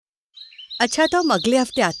अच्छा तो हम अगले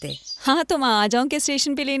हफ्ते आते हैं। हाँ तो मैं आ जाऊं क्या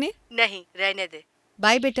स्टेशन पे लेने? नहीं रहने दे।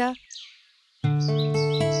 बाय बेटा।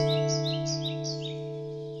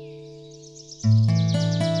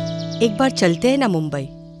 एक बार चलते हैं ना मुंबई।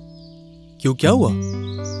 क्यों, क्या हुआ?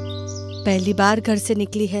 पहली बार घर से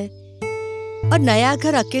निकली है और नया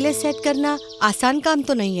घर अकेले सेट करना आसान काम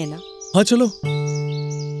तो नहीं है ना। हाँ चलो,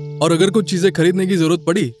 और अगर कुछ चीजें खरीदने की जरूरत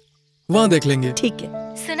पड़ी वहाँ देख लेंगे। ठीक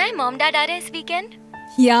है। सुना है मॉम डैड आ रहे हैं इस वीकेंड?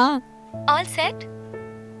 या ऑल सेट?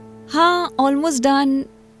 हाँ ऑलमोस्ट डन,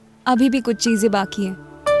 अभी भी कुछ चीजें बाकी हैं।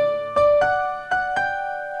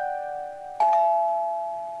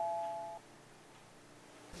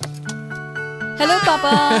 हेलो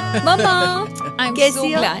पापा, मम्मा, I am so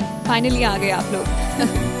glad finally आ गए आप लोग।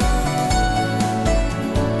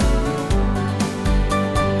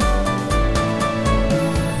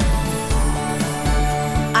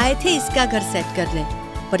 आए थे इसका घर सेट करने,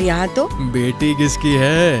 पर यहाँ तो बेटी किसकी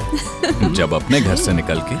है? जब अपने घर से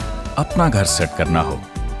निकल के अपना घर सेट करना हो,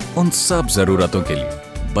 उन सब जरूरतों के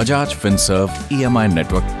लिए Bajaj Finserv EMI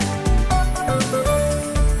network.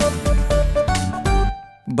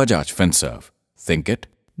 Bajaj Finserv, think it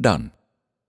done.